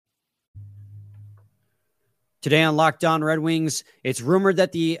Today on Locked On Red Wings, it's rumored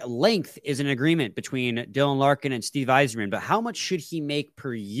that the length is an agreement between Dylan Larkin and Steve Yzerman, but how much should he make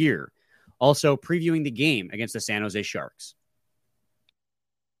per year? Also previewing the game against the San Jose Sharks.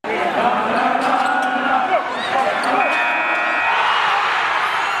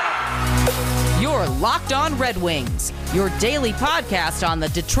 You're Locked On Red Wings, your daily podcast on the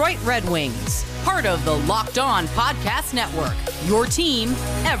Detroit Red Wings, part of the Locked On Podcast Network, your team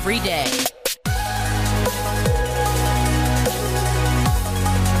every day.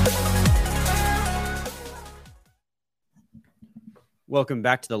 Welcome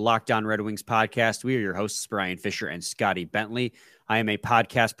back to the Locked On Red Wings podcast. We are your hosts, Brian Fisher and Scotty Bentley. I am a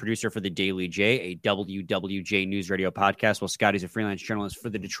podcast producer for the Daily J, a WWJ News Radio podcast, while Scotty's a freelance journalist for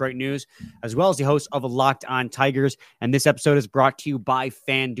the Detroit News, as well as the host of Locked On Tigers. And this episode is brought to you by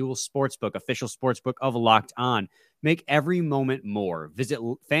FanDuel Sportsbook, official sportsbook of Locked On. Make every moment more. Visit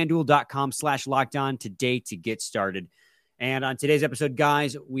FanDuel.com/LockedOn today to get started. And on today's episode,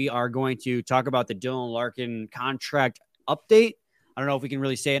 guys, we are going to talk about the Dylan Larkin contract update. I don't know if we can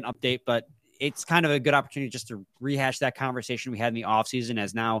really say an update, but it's kind of a good opportunity just to rehash that conversation we had in the offseason,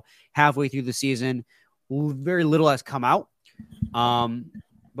 as now halfway through the season, very little has come out. But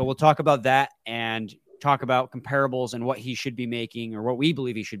we'll talk about that and talk about comparables and what he should be making, or what we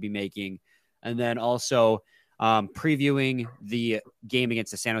believe he should be making. And then also previewing the game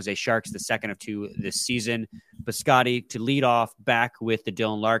against the San Jose Sharks, the second of two this season. But Scotty, to lead off back with the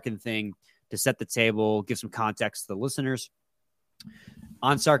Dylan Larkin thing, to set the table, give some context to the listeners.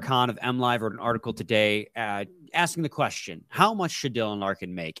 Ansar Khan of MLive wrote an article today asking the question, how much should Dylan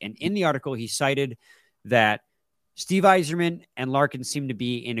Larkin make? And in the article, he cited that Steve Yzerman and Larkin seem to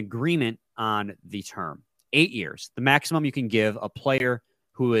be in agreement on the term. 8 years, the maximum you can give a player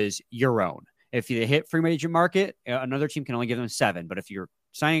who is your own. If you hit free agent market, another team can only give them 7. But if you're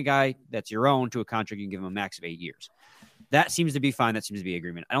signing a guy that's your own to a contract, you can give him a max of 8 years. That seems to be fine. That seems to be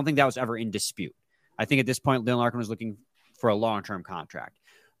agreement. I don't think that was ever in dispute. I think at this point, Dylan Larkin was looking for a long-term contract,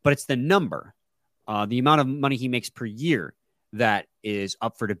 but it's the number, the amount of money he makes per year that is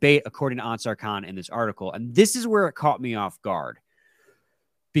up for debate, according to Ansar Khan in this article. And this is where it caught me off guard,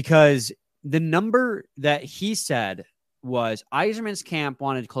 because the number that he said was Yzerman's camp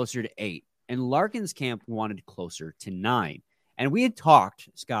wanted closer to 8 and Larkin's camp wanted closer to 9. And we had talked,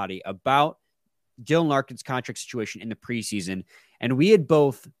 Scotty, about Dylan Larkin's contract situation in the preseason. And we had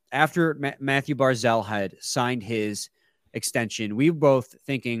both, after Matthew Barzal had signed his extension, we were both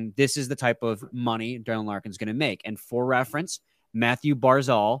thinking this is the type of money Dylan Larkin's going to make. And for reference, Matthew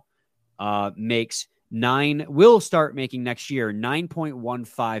Barzal will start making next year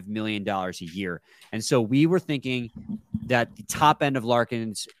 $9.15 million a year. And so we were thinking that the top end of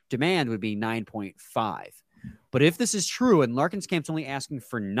Larkin's demand would be 9.5. But if this is true and Larkin's camp's only asking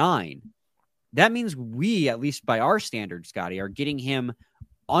for 9, that means we, at least by our standards, Scotty, are getting him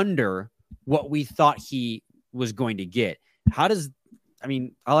under what we thought he was going to get. I'll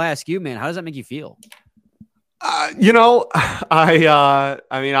ask you, man, how does that make you feel? I mean,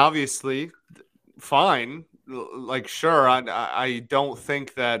 obviously fine. Like, sure. I don't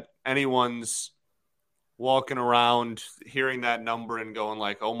think that anyone's walking around hearing that number and going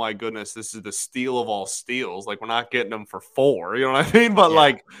like, oh my goodness, this is the steal of all steals. Like, we're not getting them for 4, you know what I mean? But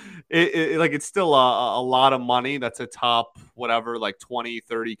yeah. It's still a lot of money. That's a top, whatever, like 20,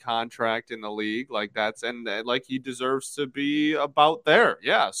 30 contract in the league. Like he deserves to be about there.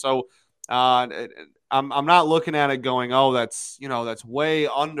 Yeah. So I'm not looking at it going, oh, that's way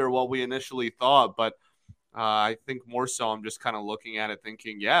under what we initially thought. But I think more so I'm just kind of looking at it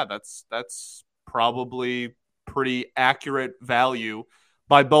thinking, yeah, that's probably pretty accurate value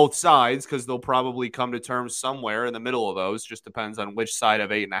by both sides, because they'll probably come to terms somewhere in the middle of those. Just depends on which side of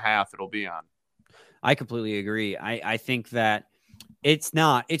 8.5 it'll be on. I completely agree. I think that it's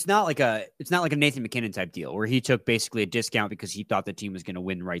not like a Nathan MacKinnon type deal where he took basically a discount because he thought the team was going to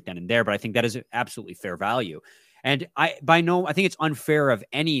win right then and there. But I think that is absolutely fair value. And I think it's unfair of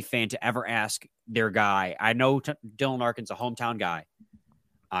any fan to ever ask their guy. I know Dylan Larkin's a hometown guy.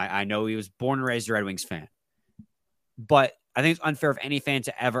 I know he was born and raised a Red Wings fan, but I think it's unfair of any fan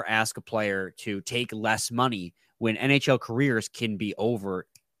to ever ask a player to take less money when NHL careers can be over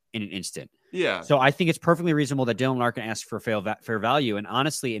in an instant. Yeah. So I think it's perfectly reasonable that Dylan Larkin asks for fair value. And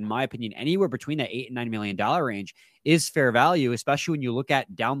honestly, in my opinion, anywhere between that $8 and $9 million range is fair value, especially when you look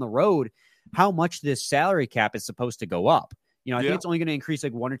at down the road how much this salary cap is supposed to go up. I think it's only going to increase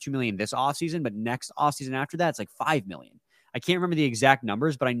like $1 or $2 million this offseason, but next offseason after that, it's like $5 million. I can't remember the exact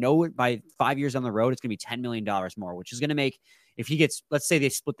numbers, but I know by 5 years down the road, it's going to be $10 million more, which is going to make, if he gets, let's say they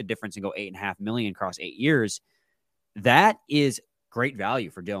split the difference and go $8.5 million across 8 years, that is great value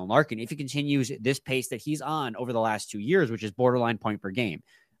for Dylan Larkin if he continues this pace that he's on over the last 2 years, which is borderline point per game.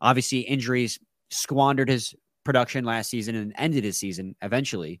 Obviously, injuries squandered his production last season and ended his season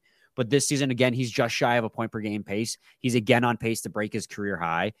eventually. But this season, again, he's just shy of a point per game pace. He's again on pace to break his career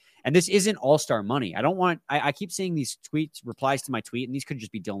high. And this isn't all-star money. I keep seeing these tweets, replies to my tweet, and these could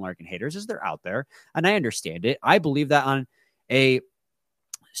just be Dylan Larkin haters as they're out there. And I understand it. I believe that on a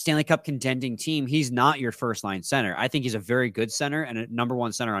Stanley Cup contending team, he's not your first line center. I think he's a very good center and a number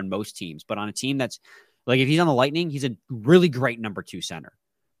one center on most teams. But on a team that's like, if he's on the Lightning, he's a really great number two center.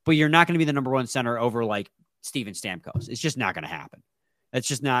 But you're not going to be the number one center over like Steven Stamkos. It's just not going to happen. That's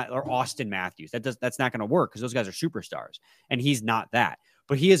just not, or Austin Matthews. That's not going to work because those guys are superstars. And he's not that.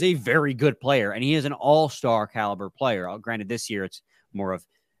 But he is a very good player, and he is an all-star caliber player. Granted, this year it's more of,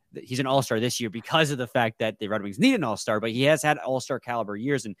 he's an all-star this year because of the fact that the Red Wings need an all-star, but he has had all-star caliber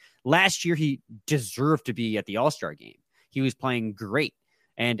years. And last year he deserved to be at the all-star game. He was playing great.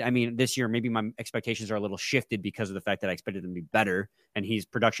 And I mean, this year, maybe my expectations are a little shifted because of the fact that I expected him to be better, and his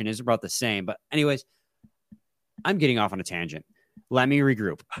production is about the same. But anyways, I'm getting off on a tangent. Let me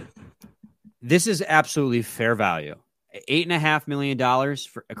regroup. This is absolutely fair value. $8.5 million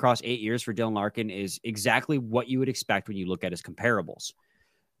across 8 years for Dylan Larkin is exactly what you would expect when you look at his comparables.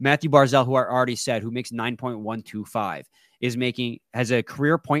 Matthew Barzal, who I already said, who makes 9.125, has a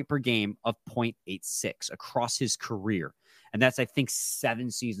career point per game of 0.86 across his career. And that's, I think,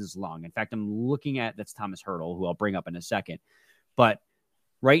 7 seasons long. In fact, I'm looking at, that's Thomas Hertl, who I'll bring up in a second. But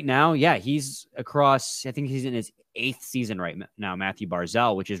right now, yeah, he's across, I think he's in his 8th season right now, Matthew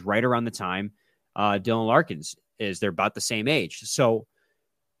Barzal, which is right around the time Dylan Larkin's is. They're about the same age. So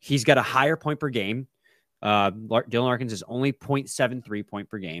he's got a higher point per game. Dylan Larkin's is only 0.73 point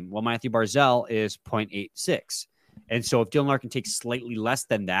per game, while Matthew Barzal is 0.86. And so if Dylan Larkin takes slightly less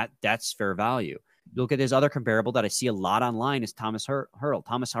than that, that's fair value. Look at his other comparable that I see a lot online is Thomas Hertl.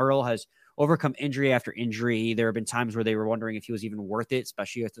 Thomas Hertl has overcome injury after injury. There have been times where they were wondering if he was even worth it,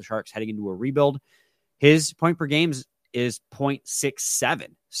 especially with the Sharks heading into a rebuild. His point per game is 0.67,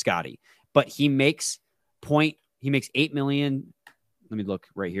 Scotty, but he makes $8 million. Let me look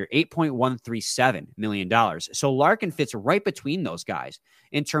right here, $8.137 million. So Larkin fits right between those guys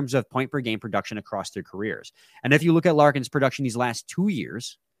in terms of point per game production across their careers. And if you look at Larkin's production these last 2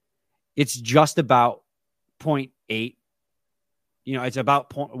 years, it's just about 0.8. It's about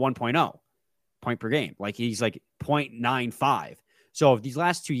 1.0 point per game. Like he's like 0.95. So if these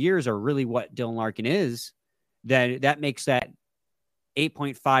last 2 years are really what Dylan Larkin is, then that makes that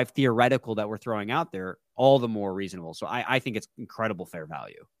 8.5 theoretical that we're throwing out there all the more reasonable. So I think it's incredible fair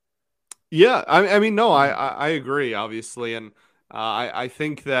value. Yeah, I mean, no, I agree, obviously. And I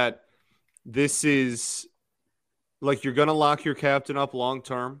think that this is like you're going to lock your captain up long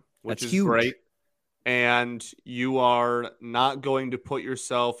term, which is huge. Great. And you are not going to put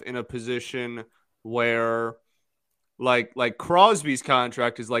yourself in a position where like Crosby's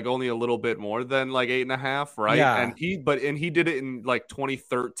contract is like only a little bit more than like 8.5, right? Yeah. And he did it in like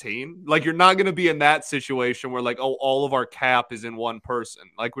 2013. Like you're not going to be in that situation where like, oh, all of our cap is in one person.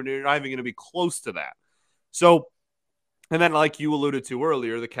 Like we're not even going to be close to that. So, and then like you alluded to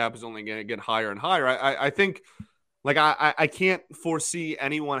earlier, the cap is only going to get higher and higher. I think like I can't foresee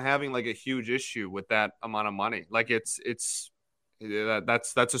anyone having like a huge issue with that amount of money. Like that's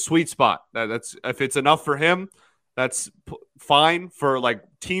a sweet spot. That's if it's enough for him, that's fine for like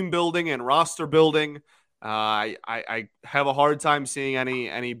team building and roster building. I have a hard time seeing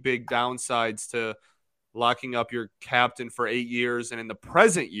any big downsides to locking up your captain for 8 years. And in the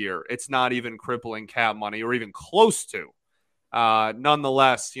present year, it's not even crippling cap money or even close to.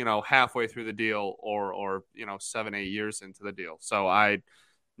 Nonetheless, halfway through the deal or 7-8 years into the deal. So I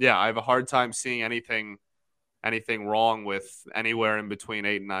have a hard time seeing anything wrong with anywhere in between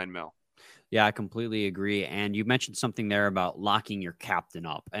 8 and 9 mil. Yeah, I completely agree. And you mentioned something there about locking your captain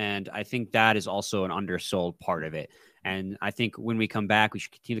up. And I think that is also an undersold part of it. And I think when we come back, we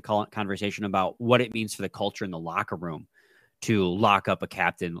should continue the conversation about what it means for the culture in the locker room to lock up a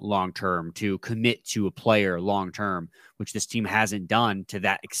captain long-term, to commit to a player long-term, which this team hasn't done to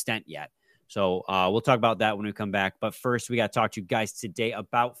that extent yet. So we'll talk about that when we come back. But first, we got to talk to you guys today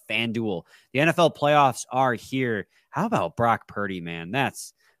about FanDuel. The NFL playoffs are here. How about Brock Purdy, man?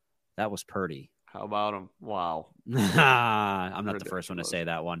 That was Purdy. How about him? Wow. I'm not the first one to say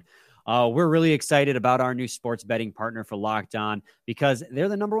that one. We're really excited about our new sports betting partner for Locked On because they're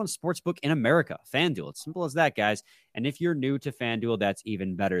the number one sports book in America, FanDuel. It's simple as that, guys. And if you're new to FanDuel, that's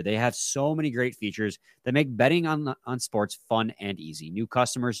even better. They have so many great features that make betting on sports fun and easy. New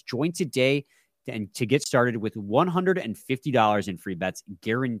customers join today and to get started with $150 in free bets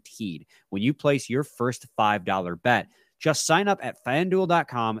guaranteed when you place your first $5 bet. Just sign up at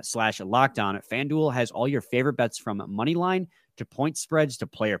FanDuel.com/LockedOn. FanDuel has all your favorite bets from money line to point spreads to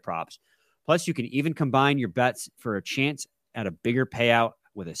player props. Plus, you can even combine your bets for a chance at a bigger payout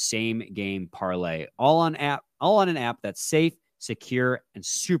with a same-game parlay. All on an app that's safe, secure, and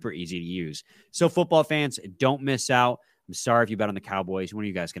super easy to use. So, football fans, don't miss out. I'm sorry if you bet on the Cowboys. When are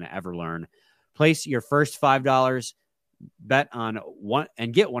you guys going to ever learn? Place your first $5 bet on one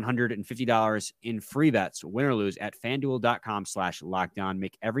and get $150 in free bets, win or lose, at FanDuel.com/LockedOn.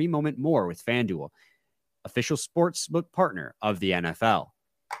 Make every moment more with FanDuel, official sportsbook partner of the NFL.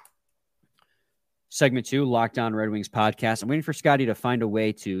 Segment 2, Locked On Red Wings podcast. I'm waiting for Scotty to find a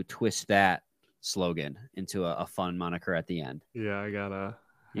way to twist that slogan into a fun moniker at the end. Yeah, I gotta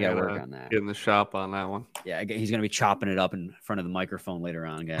work on that. Get in the shop on that one. Yeah, he's gonna be chopping it up in front of the microphone later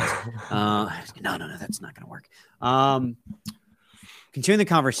on, guys. No, that's not gonna work. Continuing the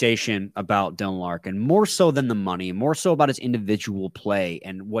conversation about Dylan Larkin, more so than the money, more so about his individual play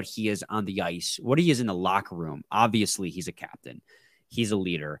and what he is on the ice, what he is in the locker room. Obviously, he's a captain, he's a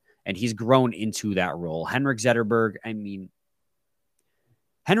leader, and he's grown into that role. Henrik Zetterberg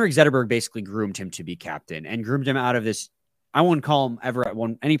basically groomed him to be captain and groomed him out of this. I wouldn't call him ever at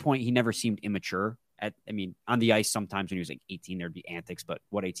any point. He never seemed immature. On the ice, sometimes when he was like 18, there'd be antics, but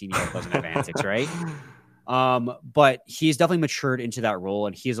what 18-year-old doesn't have antics, right? But he's definitely matured into that role,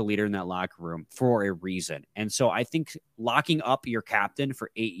 and he is a leader in that locker room for a reason. And so I think locking up your captain for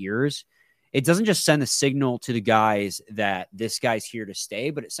 8 years, it doesn't just send a signal to the guys that this guy's here to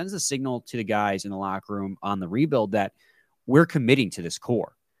stay, but it sends a signal to the guys in the locker room on the rebuild that we're committing to this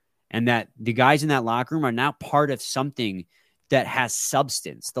core and that the guys in that locker room are now part of something that has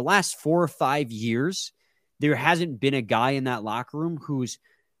substance. The last 4 or 5 years, there hasn't been a guy in that locker room who's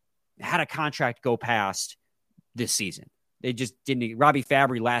had a contract go past this season. They just didn't. Robbie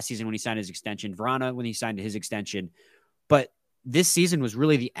Fabry last season when he signed his extension, Vrana when he signed his extension. But this season was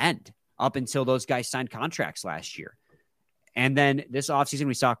really the end up until those guys signed contracts last year. And then this offseason,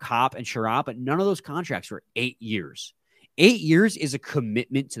 we saw Kopp and Sherratt, but none of those contracts were 8 years. 8 years is a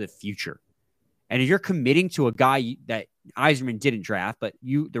commitment to the future. And if you're committing to a guy that Yzerman didn't draft, but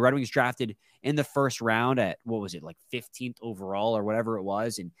the Red Wings drafted in the first round at, 15th overall or whatever it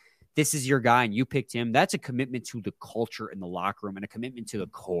was, and this is your guy and you picked him, that's a commitment to the culture in the locker room and a commitment to the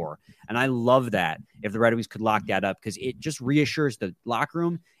core. And I love that if the Red Wings could lock that up because it just reassures the locker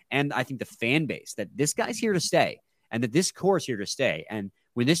room and I think the fan base that this guy's here to stay and that this core is here to stay. And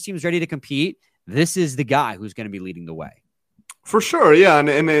when this team's ready to compete, this is the guy who's going to be leading the way. For sure, yeah.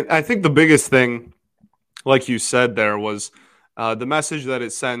 And I think the biggest thing, like you said there, was the message that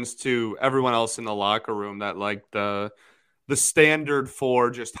it sends to everyone else in the locker room that like the standard for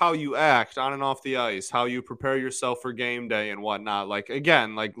just how you act on and off the ice, how you prepare yourself for game day and whatnot. Like,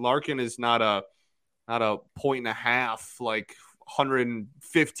 again, like Larkin is not a 1.5, like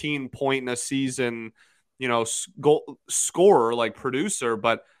 115 point in a season, goal scorer, like producer.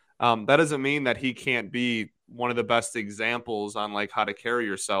 But that doesn't mean that he can't be one of the best examples on like how to carry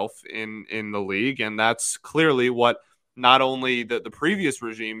yourself in the league. And that's clearly what not only the previous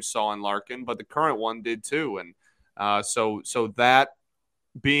regime saw in Larkin, but the current one did too. And so that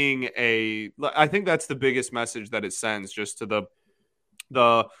being I think that's the biggest message that it sends just to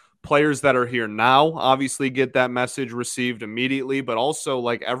the players that are here now, obviously get that message received immediately, but also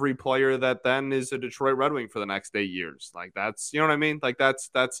like every player that then is a Detroit Red Wing for the next 8 years. Like that's, you know what I mean? Like that's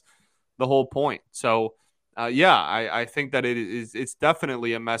the whole point. So I think that it's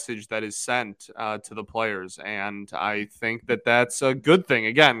definitely a message that is sent to the players. And I think that that's a good thing.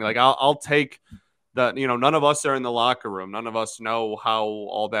 Again, like I'll take that, none of us are in the locker room. None of us know how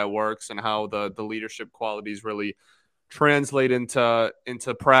all that works and how the leadership qualities really translate into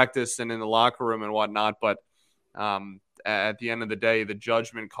practice and in the locker room and whatnot. But at the end of the day, the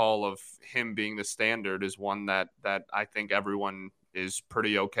judgment call of him being the standard is one that I think everyone is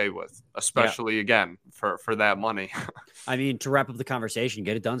pretty okay with, especially again for that money. I mean, to wrap up the conversation,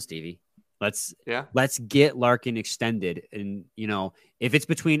 get it done, Stevie. Let's get Larkin extended. And if it's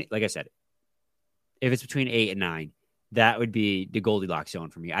between, like I said, if it's between 8 and 9, that would be the Goldilocks zone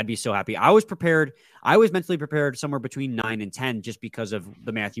for me. I'd be so happy. I was mentally prepared somewhere between 9 and 10 just because of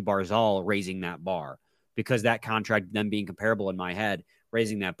the Matthew Barzal raising that bar, because that contract, them being comparable in my head,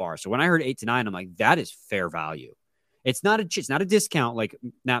 raising that bar. So when I heard 8 to 9, I'm like, that is fair value. It's not a discount like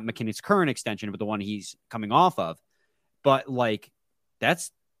Matt McKinnon's current extension, but the one he's coming off of. But like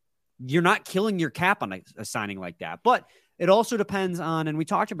you're not killing your cap on a signing like that. But it also depends on, and we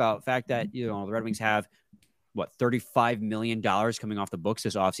talked about the fact that, the Red Wings have $35 million coming off the books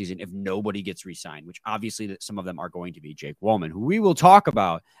this offseason if nobody gets re-signed, which obviously some of them are going to be Jake Woolman, who we will talk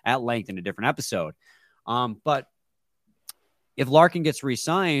about at length in a different episode. But if Larkin gets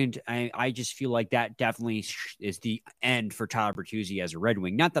re-signed, I just feel like that definitely is the end for Tyler Bertuzzi as a Red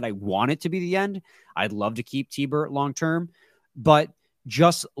Wing. Not that I want it to be the end. I'd love to keep T-Bert long-term, but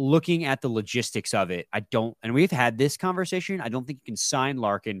just looking at the logistics of it, I don't, and we've had this conversation, I don't think you can sign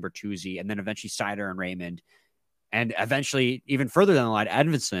Larkin, Bertuzzi, and then eventually Seider and Raymond, and eventually even further down the line,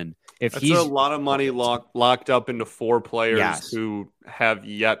 Edvinsson. If That's he's a lot of money locked up into 4 players Yes. who have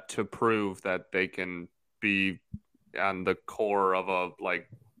yet to prove that they can be on the core of a like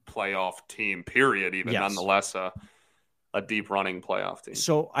playoff team, period, even Yes. nonetheless a deep running playoff team.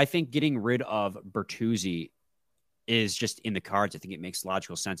 So I think getting rid of Bertuzzi is just in the cards. I think it makes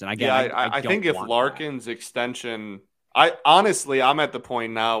logical sense. And I think if Larkin's extension, I'm at the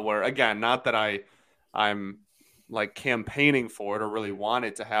point now where, again, not that I'm like campaigning for it or really want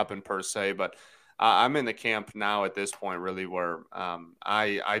it to happen per se, but I'm in the camp now at this point really where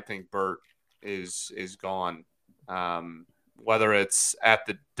I think Bert is gone. Whether it's at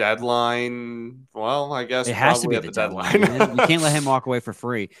the deadline, well, I guess it has to be at the the deadline. deadline. You can't let him walk away for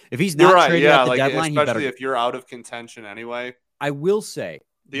free. If he's You're not right, traded yeah, at the like, deadline, especially if you're out of contention anyway. I will say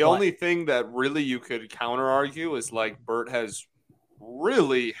the only thing that really you could counter argue is like Bert has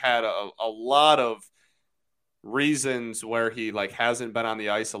really had a lot of reasons where he like hasn't been on the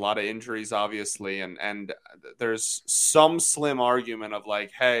ice, a lot of injuries, obviously, and there's some slim argument of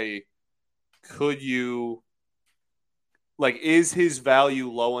like, hey, could you like, is his value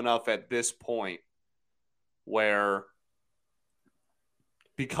low enough at this point where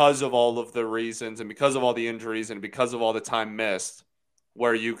because of all of the reasons and because of all the injuries and because of all the time missed,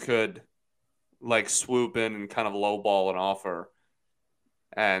 where you could like swoop in and kind of lowball an offer,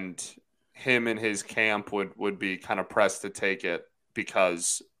 and him and his camp would be kind of pressed to take it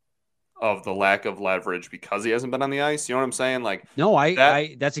because of the lack of leverage, because he hasn't been on the ice. You know what I'm saying? Like, no,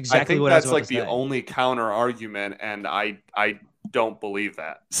 that's exactly what I was about to say. The only counter argument, and I don't believe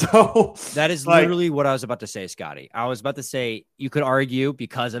that. So that is like, literally what I was about to say, Scotty. I was about to say you could argue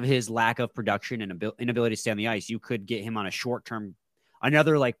because of his lack of production and inability to stay on the ice, you could get him on a short-term,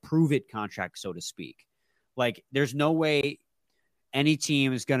 another like prove it contract, so to speak. Like, there's no way any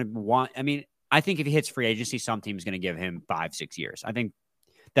team is going to want. I mean, I think if he hits free agency, some team is going to give him 5-6 years. I think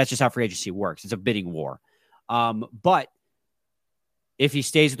that's just how free agency works. It's a bidding war. But if he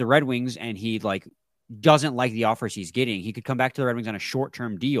stays with the Red Wings and he like doesn't like the offers he's getting, he could come back to the Red Wings on a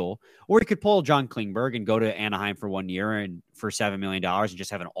short-term deal, or he could pull John Klingberg and go to Anaheim for 1 year and for $7 million and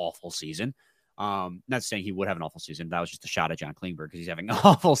just have an awful season. Not saying he would have an awful season. That was just a shot at John Klingberg because he's having an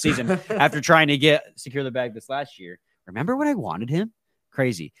awful season after trying to secure the bag this last year. Remember when I wanted him?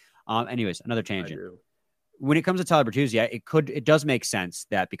 Crazy. Anyways, another tangent. When it comes to Tyler Bertuzzi, it does make sense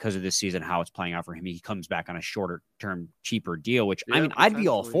that because of this season, how it's playing out for him, he comes back on a shorter term, cheaper deal, which I mean, I'd be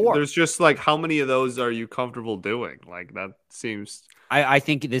all for. There's just like, how many of those are you comfortable doing? Like, that seems, I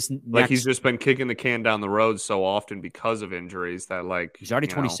think this like he's just been kicking the can down the road so often because of injuries that like, he's already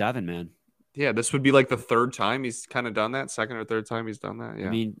 27, man. Yeah. This would be like the third time he's kind of done that, second or third time he's done that. Yeah. I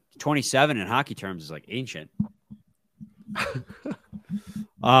mean, 27 in hockey terms is like ancient.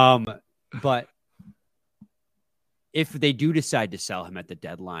 But if they do decide to sell him at the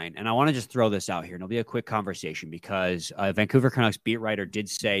deadline, and I want to just throw this out here, and it'll be a quick conversation because Vancouver Canucks beat writer did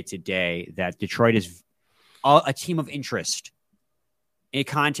say today that Detroit is a team of interest in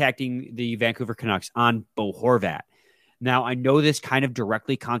contacting the Vancouver Canucks on Bo Horvat. Now, I know this kind of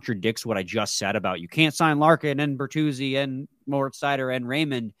directly contradicts what I just said about you can't sign Larkin and Bertuzzi and Moritz Seider and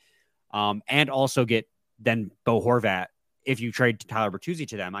Raymond, and also get then Bo Horvat if you trade Tyler Bertuzzi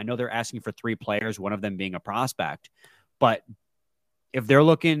to them. I know they're asking for 3 players, one of them being a prospect. But if they're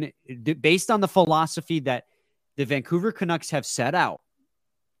looking, based on the philosophy that the Vancouver Canucks have set out,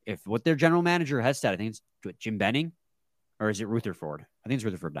 if what their general manager has said, I think it's Jim Benning, or is it Rutherford? I think it's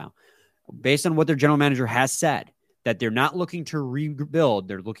Rutherford now. Based on what their general manager has said, that they're not looking to rebuild,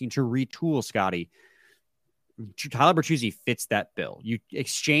 they're looking to retool, Scotty. Tyler Bertuzzi fits that bill. You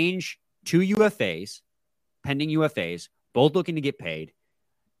exchange 2 UFAs, pending UFAs, both looking to get paid,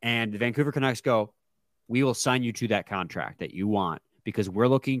 and the Vancouver Canucks go, we will sign you to that contract that you want because we're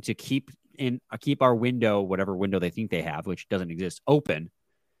looking to keep our window, whatever window they think they have, which doesn't exist, open.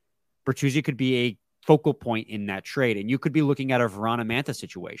 Bertuzzi could be a focal point in that trade, and you could be looking at a Verona Mantha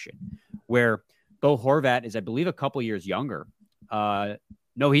situation where Bo Horvat is, I believe, a couple years younger. No,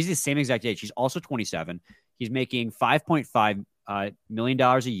 he's the same exact age. He's also 27. He's making $5.5 million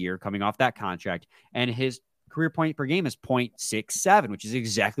a year coming off that contract, and his career point per game is 0.67, which is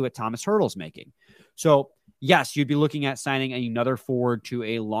exactly what Thomas Hertl's making. So, yes, you'd be looking at signing another forward to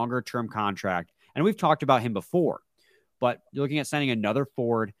a longer-term contract. And we've talked about him before, but you're looking at signing another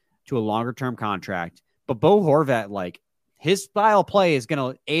forward to a longer-term contract. But Bo Horvat, like, his style play is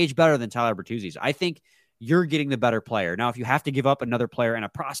going to age better than Tyler Bertuzzi's. I think you're getting the better player. Now, if you have to give up another player and a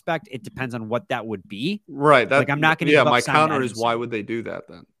prospect, it depends on what that would be. Right. I'm not going to give up my Simon counter is Edmondson. why would they do that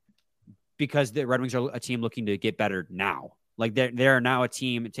then? Because the Red Wings are a team looking to get better now. Like they're now a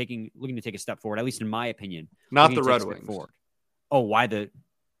team looking to take a step forward, at least in my opinion. Not the Red Wings. Forward. Oh, why the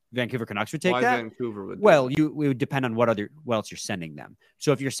Vancouver Canucks would take why that? Vancouver would well, it would depend on what else you're sending them.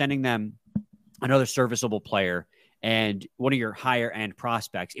 So if you're sending them another serviceable player and one of your higher end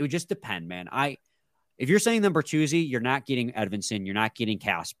prospects, it would just depend, man. If you're sending them Bertuzzi, you're not getting Edvinsson, you're not getting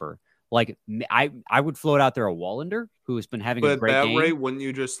Casper. Like I would float out there a Wallander who has been having a great game. But at that rate, wouldn't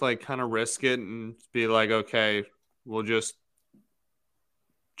you just like kind of risk it and be like, okay, we'll just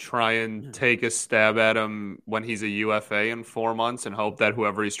try and take a stab at him when he's a UFA in 4 months and hope that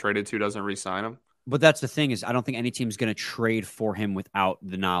whoever he's traded to doesn't re-sign him? But that's the thing is I don't think any team's going to trade for him without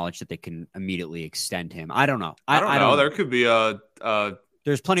the knowledge that they can immediately extend him. I don't know. I don't know. There could be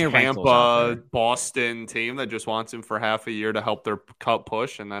there's plenty of Tampa, Boston team that just wants him for half a year to help their cup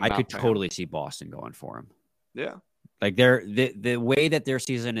push, and then I could totally see Boston going for him. Yeah, like the way that their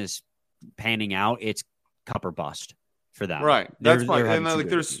season is panning out, it's cup or bust for them. Right. That's fine. And like,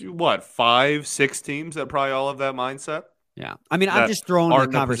 there's 5-6 teams that probably all have that mindset. Yeah. I mean, I'm just throwing the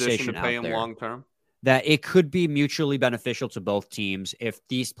conversation to pay out him there long term. That it could be mutually beneficial to both teams if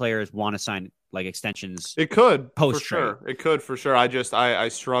these players want to sign like extensions. It could post for sure. It could for sure. I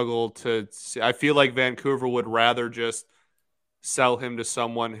struggle to see. I feel like Vancouver would rather just sell him to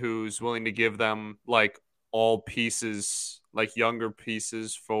someone who's willing to give them like all pieces, like younger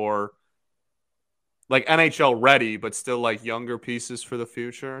pieces for like NHL ready, but still like younger pieces for the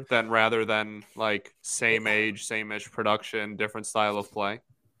future rather than like same age, same-ish production, different style of play.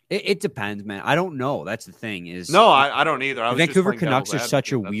 It depends, man. I don't know. That's the thing is. No, I don't either. The Vancouver Canucks are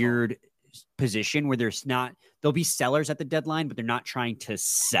such a weird position where there'll be sellers at the deadline, but they're not trying to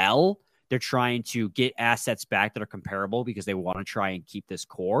sell. They're trying to get assets back that are comparable because they want to try and keep this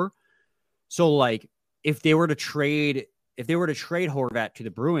core. So like if they were to trade Horvat to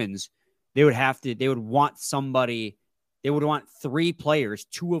the Bruins, they would want 3 players,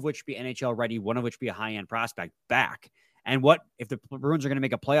 2 of which be NHL ready, 1 of which be a high-end prospect back. And what if the Bruins are going to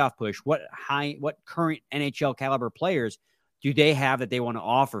make a playoff push? What current NHL caliber players do they have that they want to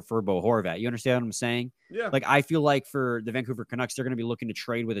offer for Bo Horvat? You understand what I'm saying? Yeah. Like I feel like for the Vancouver Canucks, they're going to be looking to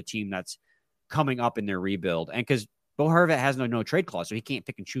trade with a team that's coming up in their rebuild, and because Bo Horvat has no trade clause, so he can't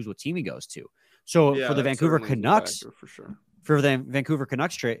pick and choose what team he goes to. So for the Vancouver Canucks, for the Vancouver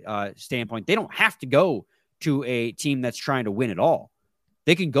Canucks standpoint, they don't have to go to a team that's trying to win it all.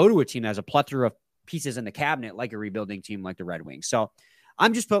 They can go to a team that has a plethora of pieces in the cabinet, like a rebuilding team like the Red Wings. So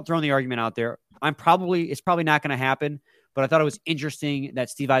I'm just throwing the argument out there. It's probably not going to happen, but I thought it was interesting that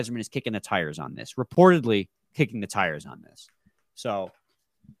Steve Yzerman is kicking the tires on this, reportedly kicking the tires on this. So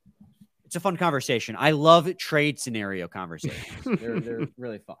it's a fun conversation. I love trade scenario conversations. They're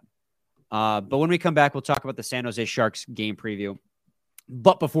really fun. But when we come back, we'll talk about the San Jose Sharks game preview.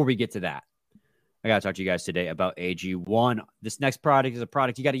 But before we get to that, I got to talk to you guys today about AG1. This next product is a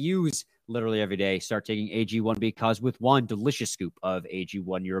product you got to use literally every day. Start taking AG1 because with one delicious scoop of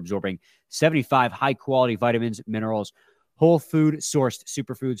AG1, you're absorbing 75 high-quality vitamins, minerals, whole food sourced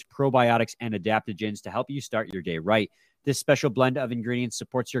superfoods, probiotics, and adaptogens to help you start your day right. This special blend of ingredients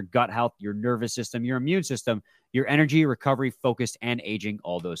supports your gut health, your nervous system, your immune system, your energy, recovery, focus, and aging,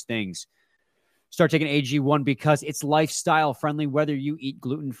 all those things. Start taking AG1 because it's lifestyle friendly, whether you eat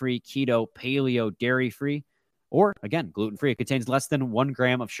gluten-free, keto, paleo, dairy-free, or again, gluten-free. It contains less than 1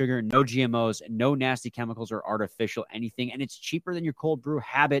 gram of sugar, no GMOs, no nasty chemicals or artificial anything. And it's cheaper than your cold brew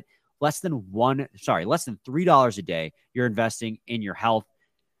habit. Less than $3 a day. You're investing in your health.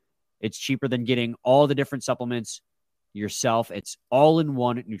 It's cheaper than getting all the different supplements yourself. It's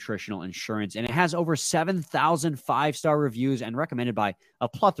all-in-one nutritional insurance, and it has over 7,000 5-star reviews and recommended by a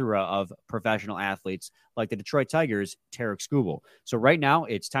plethora of professional athletes like the Detroit Tigers' Tarek Skubal. So right now,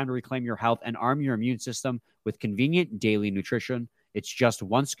 it's time to reclaim your health and arm your immune system with convenient daily nutrition. It's just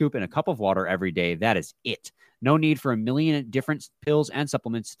 1 scoop in a cup of water every day. That is it. No need for a million different pills and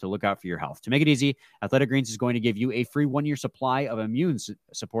supplements to look out for your health. To make it easy, Athletic Greens is going to give you a free 1-year supply of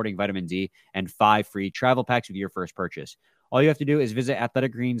immune-supporting vitamin D and 5 free travel packs with your first purchase. All you have to do is visit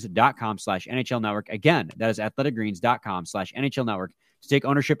athleticgreens.com/NHL Network. Again, that is athleticgreens.com/NHL Network to take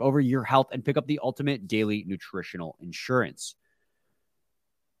ownership over your health and pick up the ultimate daily nutritional insurance.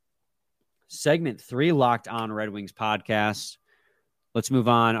 Segment 3, Locked On Red Wings podcast. Let's move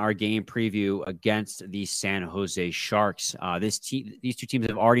on. Our game preview against the San Jose Sharks. These 2 teams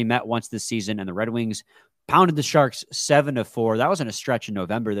have already met once this season, and the Red Wings pounded the Sharks 7-4. That wasn't a stretch in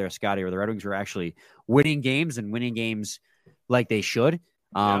November there, Scotty, where the Red Wings were actually winning games like they should.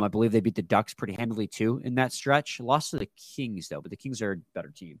 Yeah. I believe they beat the Ducks pretty handily too in that stretch. Lost to the Kings though, but the Kings are a better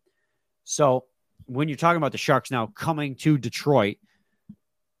team. So when you're talking about the Sharks now coming to Detroit,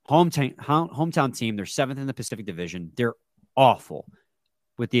 hometown team, they're 7th in the Pacific Division. They're awful,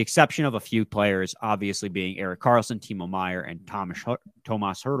 with the exception of a few players, obviously being Erik Karlsson, Timo Meier, and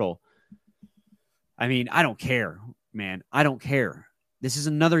Tomas Hertl. I mean, I don't care, man. I don't care. This is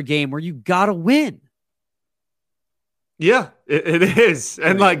another game where you got to win. Yeah, it is.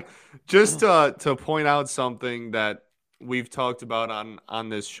 And like, just to point out something that we've talked about on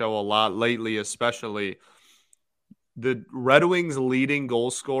this show a lot lately, especially, the Red Wings leading goal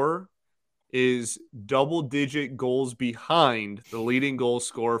scorer is double-digit goals behind the leading goal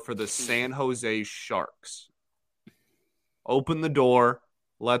scorer for the San Jose Sharks. Open the door,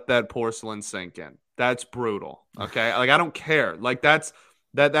 let that porcelain sink in. That's brutal. Okay, like I don't care. Like that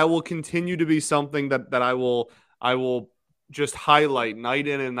will continue to be something that I will just highlight night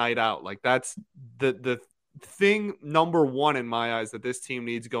in and night out. Like that's the thing number one in my eyes that this team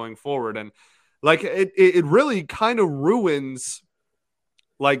needs going forward. And like it really kind of ruins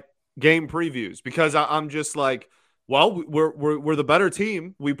like game previews, because I'm just like, well, we're the better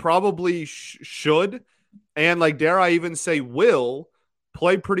team. We probably should, and like, dare I even say will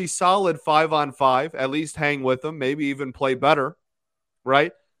play pretty solid 5-on-5, at least hang with them, maybe even play better,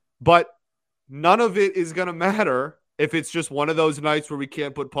 right? But none of it is going to matter if it's just one of those nights where we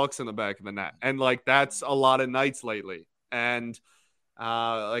can't put pucks in the back of the net. And like, that's a lot of nights lately. And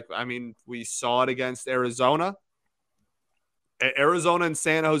like, I mean, we saw it against Arizona. Arizona and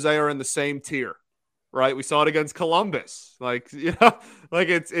San Jose are in the same tier, right? We saw it against Columbus. Like, yeah, like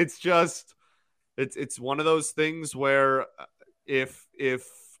it's just one of those things where if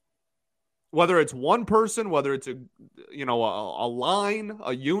whether it's one person, whether it's a line,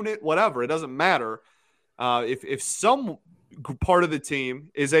 a unit, whatever, it doesn't matter. If some part of the team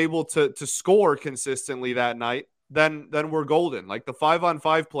is able to score consistently that night, then we're golden. Like the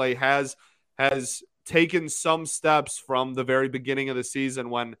 5-on-5 play has taken some steps from the very beginning of the season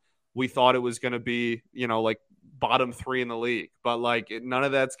when we thought it was going to be, like bottom 3 in the league. But like none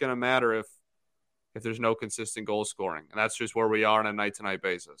of that's going to matter if there's no consistent goal scoring. And that's just where we are on a night-to-night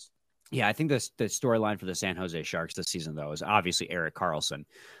basis. Yeah, I think the storyline for the San Jose Sharks this season, though, is obviously Erik Karlsson.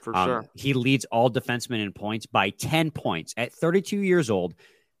 For sure. He leads all defensemen in points by 10 points at 32 years old.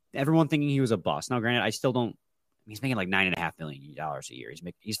 Everyone thinking he was a bust. Now, granted, I still don't. He's making like $9.5 million a year.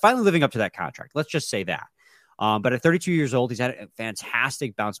 He's finally living up to that contract. Let's just say that. But at 32 years old, he's had a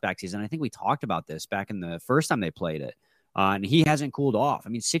fantastic bounce back season. I think we talked about this back in the first time they played it. And he hasn't cooled off. I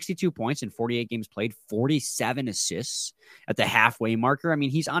mean, 62 points in 48 games played, 47 assists at the halfway marker. I mean,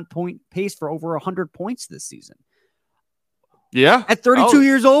 he's on point pace for over 100 points this season. Yeah. At 32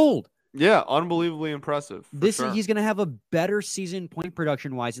 years old. Yeah, unbelievably impressive. He's going to have a better season point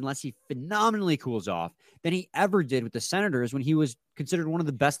production wise, unless he phenomenally cools off, than he ever did with the Senators when he was considered one of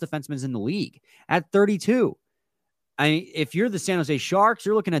the best defensemen in the league at 32. If you're the San Jose Sharks,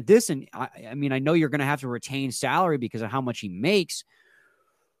 you're looking at this, and I mean, I know you're going to have to retain salary because of how much he makes,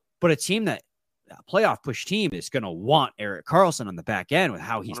 but a playoff push team is going to want Erik Karlsson on the back end with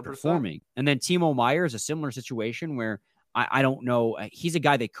how he's 100%. Performing. And then Timo Meier is a similar situation where I don't know. He's a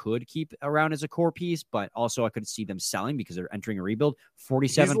guy they could keep around as a core piece, but also I could see them selling because they're entering a rebuild.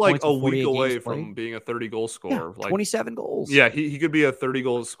 47 He's like points a week away from played. Being a 30-goal scorer. Yeah, 27 goals. Yeah, he could be a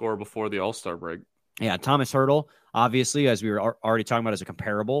 30-goal scorer before the All-Star break. Yeah, Tomas Hertl, obviously, as we were already talking about, as a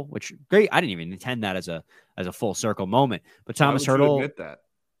comparable, which great. I didn't even intend that as a full circle moment. But Tomas Hertl, admit that?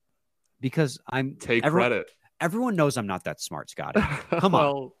 Because credit. Everyone knows I'm not that smart, Scotty. Come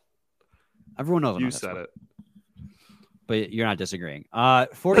on. Everyone knows you said it. But you're not disagreeing.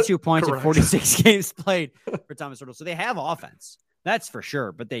 42 points in 46 games played for Tomas Hertl. So they have offense. That's for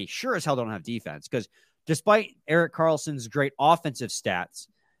sure. But they sure as hell don't have defense, because despite Erik Karlsson's great offensive stats,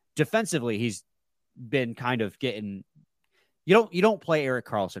 defensively, he's been kind of getting. You don't play Erik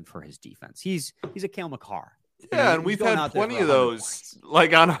Karlsson for his defense. He's a Cale Makar. Yeah, and we've had plenty of those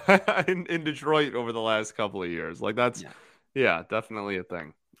like in Detroit over the last couple of years. Like that's definitely a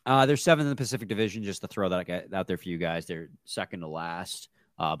thing. They're 7th in the Pacific Division. Just to throw that out there for you guys, they're second to last.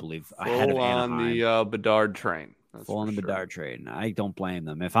 I believe ahead of Anaheim. On the Bedard train. Full on the Bedard train. I don't blame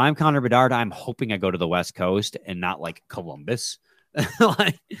them. If I'm Connor Bedard, I'm hoping I go to the West Coast and not like Columbus.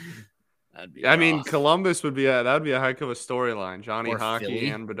 Columbus would be that'd be a heck of a storyline. Johnny or Hockey Philly.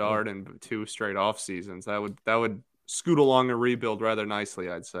 And Bedard in 2 straight off seasons. That would scoot along a rebuild rather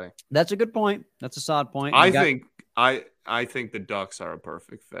nicely, I'd say. That's a good point. That's a solid point. I think the Ducks are a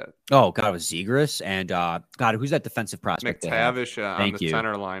perfect fit. Oh God, with Zegras and God, who's that defensive prospect? McTavish on the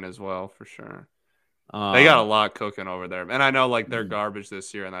center line as well, for sure. They got a lot cooking over there. And I know like they're garbage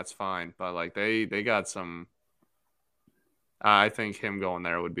this year and that's fine, but like they got some. I think him going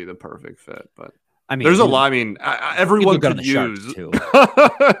there would be the perfect fit, but I mean, there's a lot. I mean, everyone could use, too.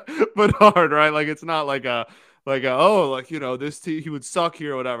 but hard, right? Like it's not like this team he would suck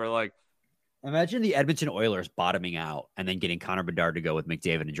here or whatever. Like, imagine the Edmonton Oilers bottoming out and then getting Connor Bedard to go with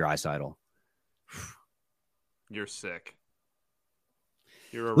McDavid and Draisaitl. You're sick.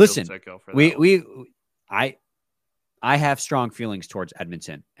 You're a Listen, real sicko for that. I have strong feelings towards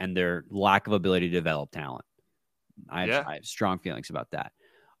Edmonton and their lack of ability to develop talent. I have strong feelings about that.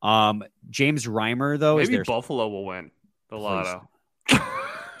 James Reimer, though, maybe Buffalo will win the lotto.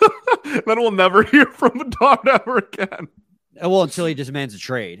 Then we'll never hear from Bedard ever again. Well, until he demands a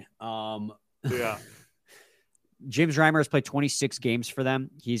trade. Yeah. James Reimer has played 26 games for them.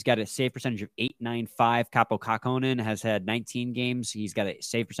 He's got a save percentage of .895. Capo Kakkonen has had 19 games. He's got a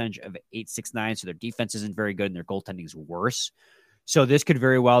save percentage of .869. So their defense isn't very good and their goaltending is worse. So this could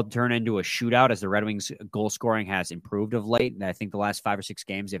very well turn into a shootout as the Red Wings goal scoring has improved of late. And I think the last 5 or 6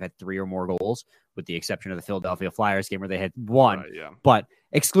 games, they've had 3 or more goals, with the exception of the Philadelphia Flyers game where they had 1. Yeah. But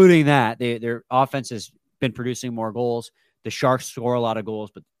excluding that, their offense has been producing more goals. The Sharks score a lot of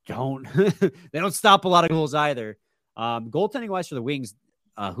goals, but they don't stop a lot of goals either. Goaltending wise for the Wings,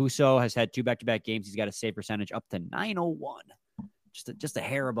 Husso has had 2 back-to-back games. He's got a save percentage up to .901, just a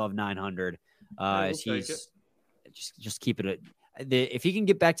hair above 900. He's just keep it. If he can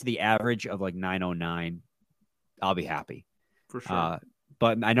get back to the average of like 909, I'll be happy. For sure.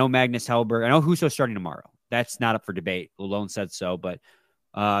 But I know Magnus Hellberg. I know Husso's starting tomorrow. That's not up for debate. Lalone said so, but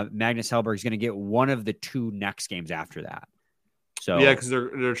Magnus Hellberg is going to get one of the 2 next games after that. So yeah, because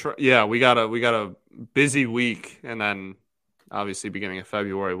we got a busy week, and then obviously beginning of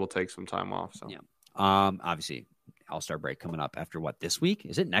February we'll take some time off. So yeah, obviously All-Star break coming up after what, this week?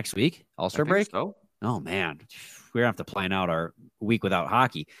 Is it next week? All-Star break? So. Oh man, we're gonna have to plan out our week without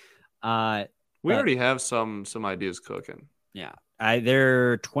hockey. We already have some ideas cooking. Yeah.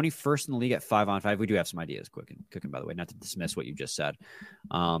 They're 21st in the league at 5-on-5. We do have some ideas cooking, by the way, not to dismiss what you just said.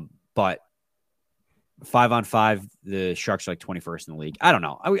 But 5-on-5, the Sharks are like 21st in the league. I don't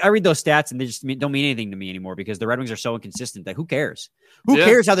know. I read those stats and they just don't mean anything to me anymore because the Red Wings are so inconsistent that who cares? Who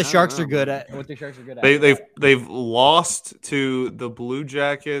cares how the Sharks are good at what the Sharks are good at? They've lost to the Blue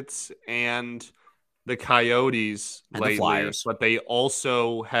Jackets and the Coyotes and lately, the Flyers, but they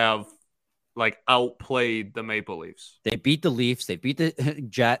also have like outplayed the Maple Leafs. They beat the Leafs. They beat the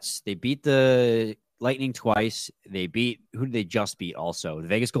Jets. They beat the Lightning twice. They beat, who did they just beat also? The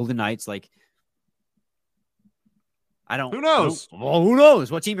Vegas Golden Knights. Like, who knows? Who knows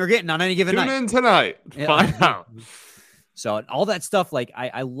what team you're getting on any given night? Tune in tonight. Find out. So all that stuff, like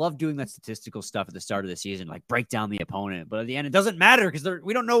I love doing that statistical stuff at the start of the season, like break down the opponent. But at the end, it doesn't matter because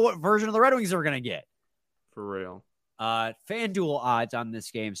we don't know what version of the Red Wings we're going to get. For real. FanDuel odds on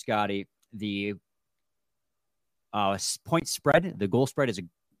this game, Scotty. The point spread, the goal spread is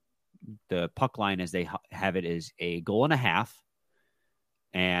the puck line as they have it is a 1.5.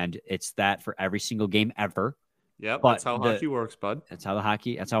 And it's that for every single game ever. Yep, that's how hockey works, bud. That's how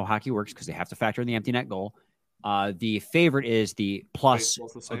hockey works because they have to factor in the empty net goal. The favorite is the plus a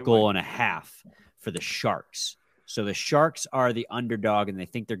 1.5 for the Sharks. So the Sharks are the underdog, and they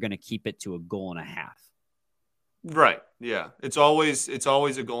think they're going to keep it to a 1.5. Right. Yeah. It's always a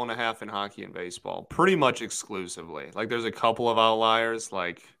 1.5 in hockey and baseball, pretty much exclusively. Like there's a couple of outliers.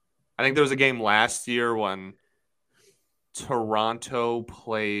 Like I think there was a game last year when Toronto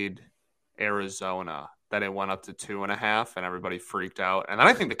played Arizona that it went up to 2.5 and everybody freaked out. And then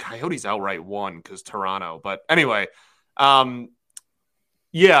I think the Coyotes outright won because Toronto. But anyway,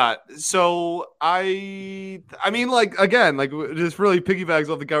 yeah. So I mean, like, again, like this really piggybacks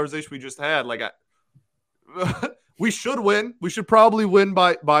off the conversation we just had. Like, we should win. We should probably win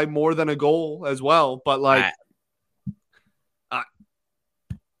by more than a goal as well. But like,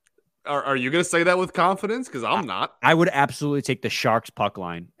 are you going to say that with confidence? Because I'm not. I would absolutely take the Sharks puck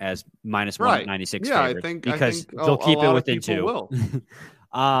line as minus 196. Yeah, favorite I think they'll keep it within 2. Will.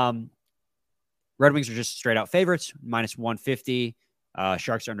 Red Wings are just straight out favorites, minus 150.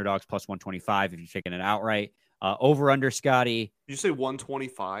 Sharks are underdogs plus 125 if you're taking it outright. Over under, Scotty. Did you say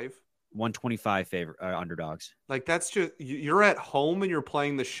 125? 125 favorite underdogs. Like that's just you're at home and you're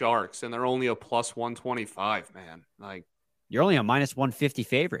playing the Sharks and they're only a plus 125, man. Like you're only a minus 150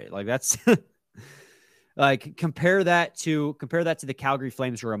 favorite. Like that's like compare that to the Calgary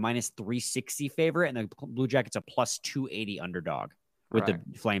Flames who are a minus 360 favorite and the Blue Jackets a plus 280 underdog with the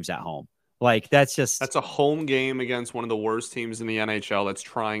Flames at home. Like that's a home game against one of the worst teams in the NHL that's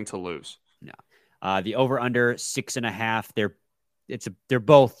trying to lose. Yeah. The over under 6.5. They're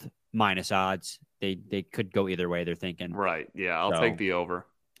both minus odds. They could go either way. They're thinking. Right. Yeah, I'll take the over.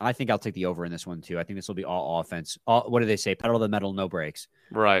 I think I'll take the over in this one too. I think this will be all offense. What do they say? Pedal to the metal, no brakes.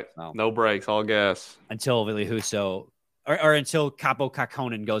 Right. No brakes, all gas. Until Ville Husso or until Capo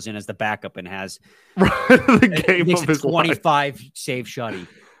Kakkonen goes in as the backup and has the game of his 25 life. save shutty.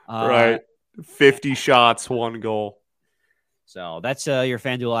 Right. 50 shots, 1 goal. So that's your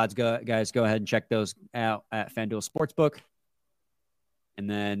FanDuel odds, guys. Go ahead and check those out at FanDuel Sportsbook. And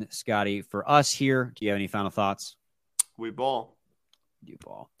then, Scotty, for us here, do you have any final thoughts? We ball. You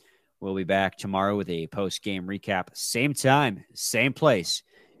ball. We'll be back tomorrow with a post-game recap. Same time, same place.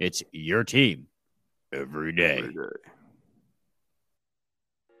 It's your team every day. Every day.